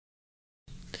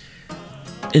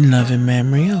In loving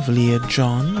memory of Leah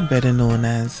John, better known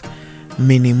as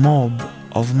Minnie Mob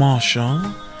of Marshall,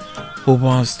 who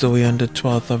passed away on the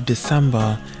 12th of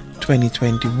December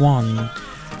 2021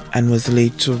 and was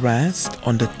laid to rest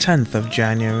on the 10th of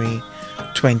January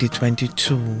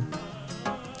 2022.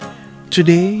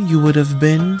 Today you would have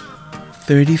been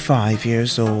 35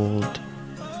 years old.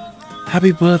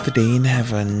 Happy birthday in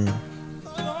heaven.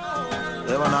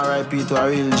 They wanna RIP to a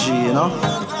real G, you know?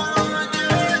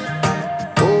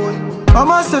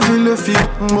 Mama say feel the feet,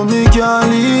 mommy can't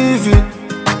leave it.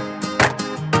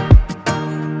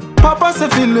 Papa say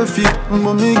feel the feet,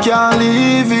 mommy can't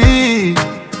leave it.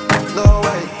 No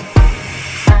way.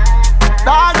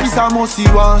 Dad is a must see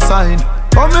one sign.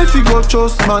 Come if you go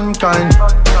trust mankind.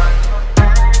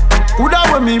 Coulda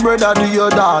when me brother do your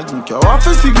dog, make your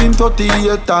office speaking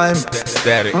 38 time.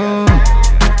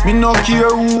 Me no care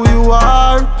who you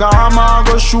are, karma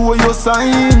go show you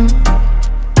sign.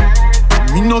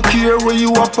 Me no care where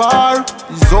you apart,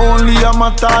 it's only a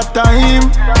matter of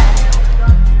time.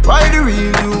 Why the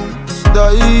real youths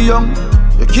die young?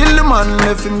 You kill the man,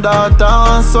 left him daughter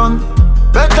and son.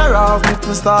 Better off if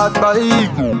me start by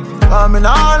ego, I mean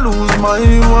I lose my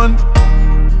one.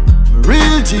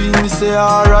 Real G, me say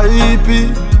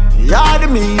R.I.P. Yeah, the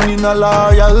meaning of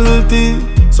loyalty.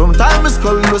 Sometimes it's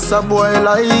called us a boy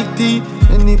like tea.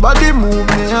 Anybody move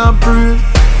me and pray.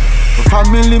 My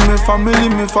family, my family,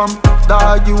 my fam.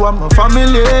 Dog, you are my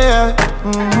family, yeah.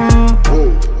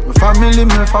 My family,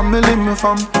 my family, my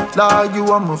fam. Dog,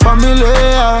 you are my family,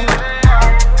 yeah.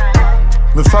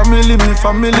 My family, my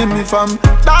family, my fam.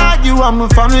 Dog, you are my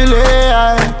family,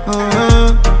 yeah.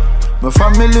 My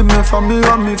family, my family,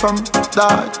 and me fam.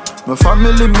 Dog, my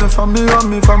family, my family, and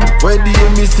me fam. Where do you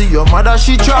me see your mother?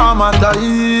 She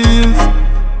traumatized.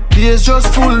 Days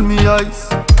just fool me eyes.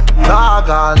 Dog,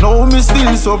 I know me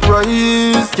still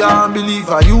surprised. Can't believe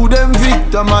how you them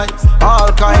victimized.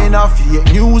 All kind of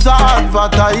fake news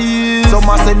advertised. Some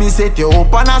a say me set you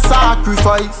up on a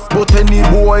sacrifice, but any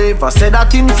boy ever said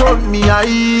that in front me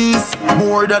eyes.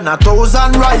 More than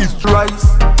 1,000 rice.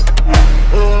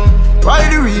 Why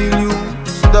the real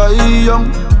youths die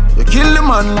young? You kill the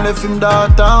man, left him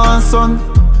daughter and son.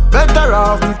 Better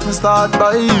off if me start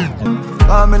by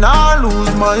I mean I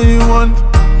lose my one.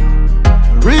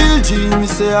 Real G, me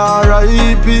say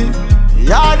R.I.P.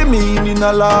 Yeah, the meaning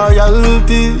of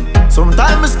loyalty.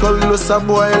 Sometimes it's called us a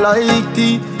boy like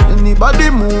tea. Anybody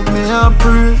move me and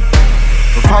pray.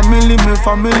 My family, my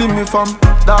family, my fam.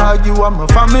 Dog, you are my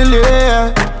family,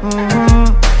 yeah.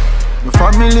 My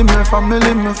family, my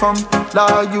family, my fam.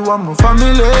 Dog, you are my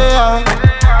family, yeah.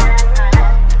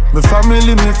 My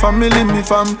family, my family, my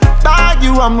fam. Dog,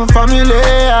 you are my family,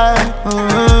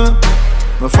 yeah.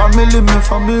 My family, my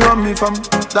family, and me fam.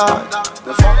 Dog, my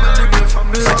family, my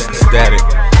family, and me fam. Daddy.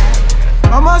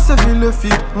 Mama say feel the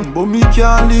feet, but me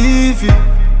can't leave it.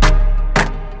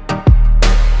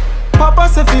 Papa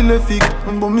say feel the feet,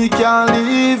 but me can't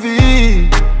leave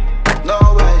it. No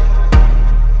way.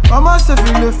 Mama say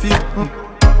feel the feet.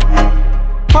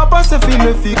 Papa say feel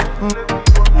the feet.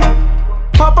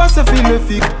 Papa say feel the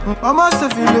feet. Mama say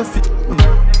feel the feet.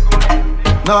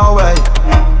 No way.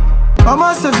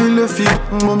 Mama say feel the feet,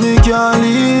 but me can't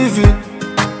leave it.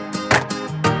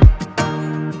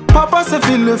 Papa say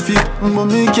feel the feet, but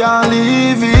me can't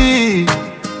leave it.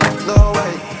 No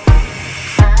way.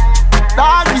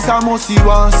 Dog is a must see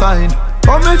one sign.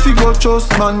 Come if you go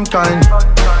trust mankind.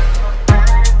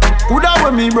 Coulda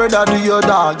when me brother do your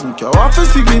dog, make your office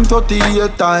speaking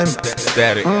 38 time.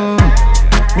 Daddy.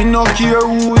 Me no care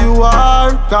who you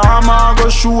are, karma go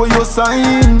show you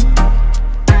sign.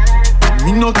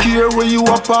 Me no care where you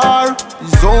apart,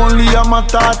 it's only a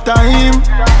matter of time.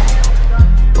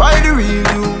 Why the real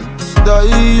youths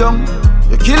die young?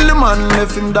 You kill the man,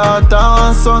 left him daughter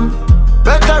and son.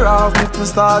 Better off if me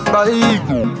start by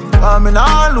ego, I mean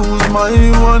I lose my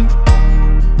one.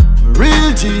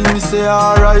 Real G, me say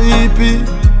R.I.P.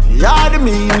 Yeah, the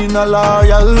meaning of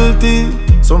loyalty.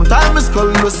 Sometimes it's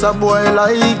called us a boy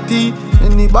like tea.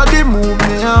 Anybody move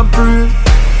me and pray.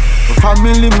 My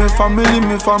family, my family,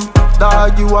 my fam.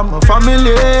 Dog, you are my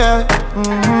family, yeah.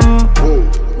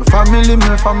 My family,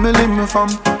 my family, my fam.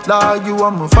 Dog, you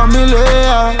are my family,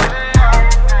 yeah.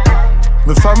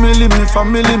 My family, my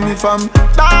family, my fam.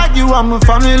 Dog, you are my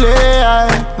family, yeah.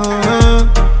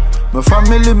 My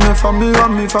family, my family,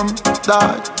 and me fam.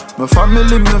 Dog, my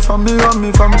family, my family, and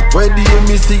me fam. Where do you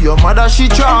me see your mother? She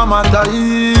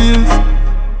traumatized.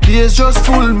 Days just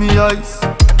fool me eyes.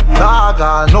 Dog,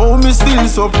 I know me still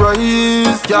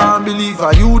surprised. Can't believe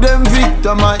how you them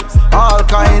victimized. All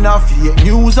kind of fake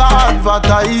news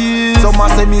advertised. Some a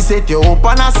say me set you up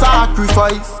on a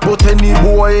sacrifice, but any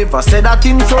boy ever said that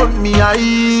in front me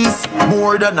eyes.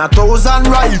 More than 1,000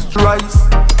 rice.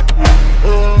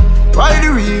 Why the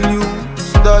real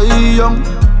youth die young?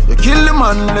 You kill the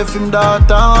man, left him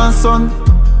daughter and son.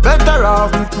 Better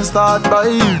off if me start by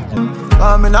him,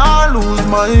 I mean I lose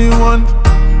my one.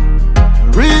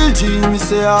 Real G, me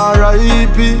say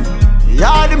R.I.P.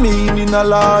 Yeah, the meaning of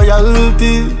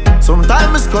loyalty.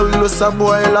 Sometimes it's callous a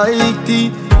boy like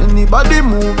tea. Anybody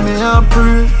move me and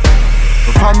pray.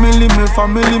 My family, me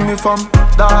family, me fam.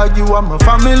 Dog, you are my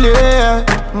family.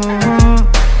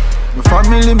 My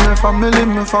family, me family,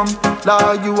 me fam.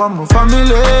 Dog, you are my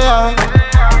family.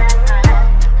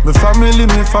 My family,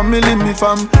 me family, me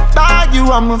fam. Dog, you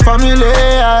are my family.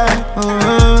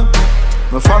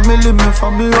 My family, me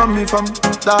family, me fam.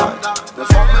 Dog, my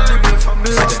family, me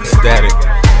family, me fam. Daddy.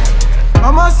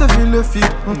 Mama say feel the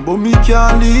feet, but me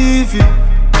can't leave it.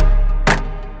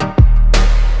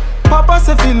 Papa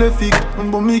say feel the feet,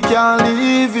 but me can't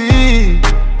leave it.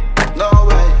 No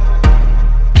way.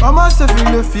 Mama say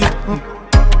feel the feet.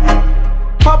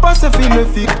 Papa say feel the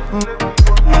feet.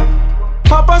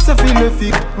 Papa say feel the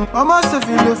feet. Mama say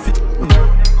feel the feet.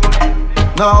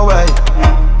 No way.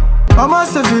 Mama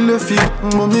say feel the feet,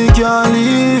 but me can't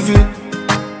leave it.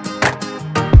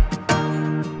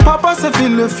 Papa say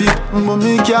feel the feet, but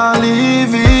me can't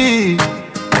leave it.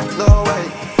 No way.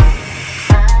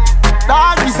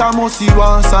 Dog, this I must see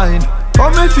one sign.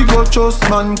 Come if you go trust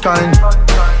mankind.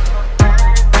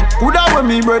 Coulda when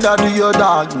me brother do your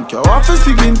dog, make your office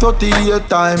begin 38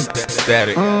 time.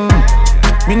 Daddy.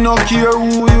 Me no care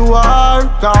who you are,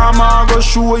 come I go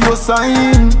show you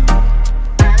sign.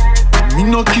 Me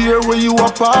no care where you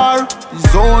apart,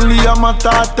 it's only a matter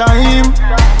of time.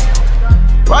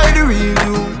 Why the real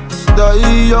youth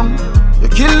die young? You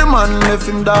kill the man, left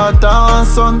him daughter and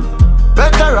son.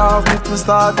 Better off if me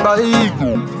start by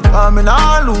him, I mean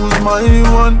I lose my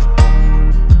one.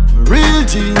 Real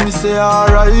G, me say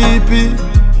R.I.P.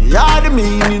 Yeah, the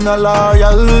meaning of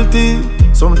loyalty.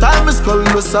 Sometimes it's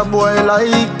callous a boy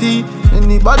like tea.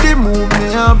 Anybody move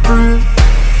me and pray.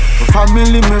 My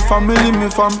family, me family, me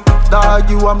fam. Dog,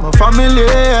 you are my family.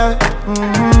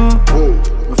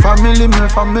 My family, me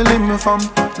family, me fam.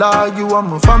 Dog, you are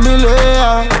my family.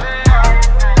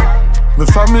 My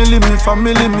family, me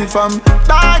family, me fam.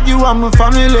 Dog, you are my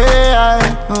family.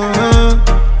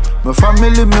 My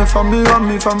family, me family,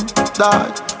 me fam.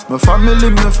 Dog, my family,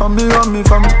 me family, me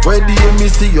fam. Where do you me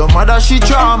see your mother? She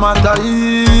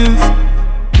traumatized.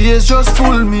 Tears just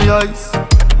full me eyes.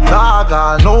 Dog,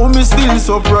 I know me still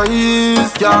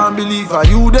surprised. Can't believe how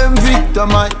you them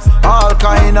victimized. All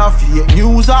kind of fake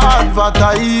news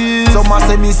advertised. Some a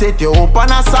say me set you up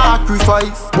on a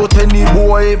sacrifice, but any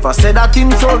boy ever said that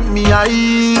in front me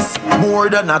eyes. More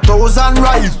than 1,000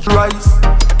 rice.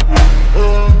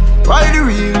 Why the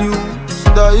real youth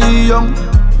die young?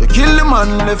 You kill the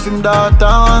man, left him daughter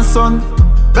and son.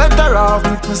 Better off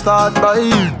if me start by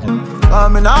him, I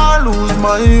mean I lose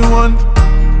my one.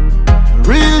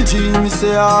 Real G, me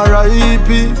say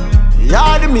R.I.P.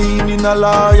 Yeah, the meaning of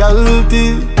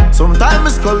loyalty.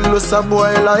 Sometimes it's callous a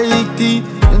boy like tea.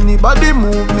 Anybody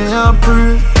move me and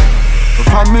pray. My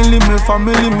family, me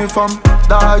family, me fam.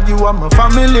 Dog, you are my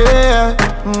family.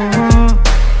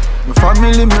 My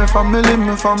family, me family,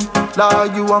 me fam.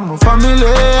 Dog, you are my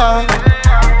family.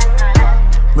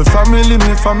 My family,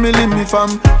 me family, me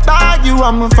fam. Dog, you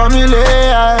are my family.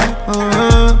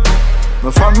 My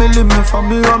family, me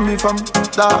family, me fam.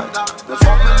 Dog, my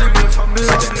family, me family, me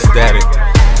fam. Daddy.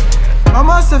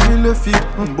 Mama say feel the feet,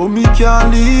 but me can't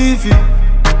leave it.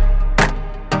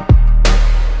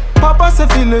 Papa say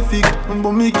feel the feet,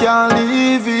 but me can't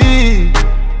leave it.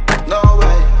 No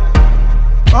way.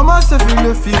 Mama say feel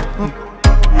the feet.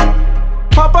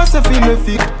 Papa say feel the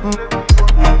feet.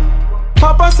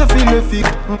 Papa say feel the feet.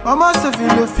 Mama say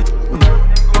feel the feet.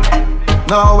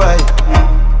 No way.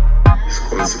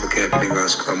 Because if you can't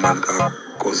fingers come and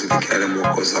because if you can't more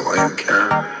because of what you care.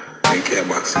 I care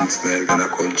back since then in the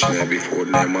country before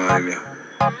the morning.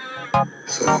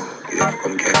 So you have to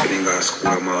come carefully in the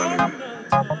school morning.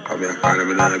 Come here, call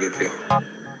me and get you.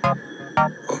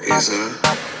 Okay, sir?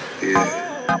 Yeah.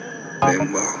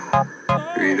 Remember,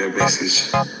 read the message.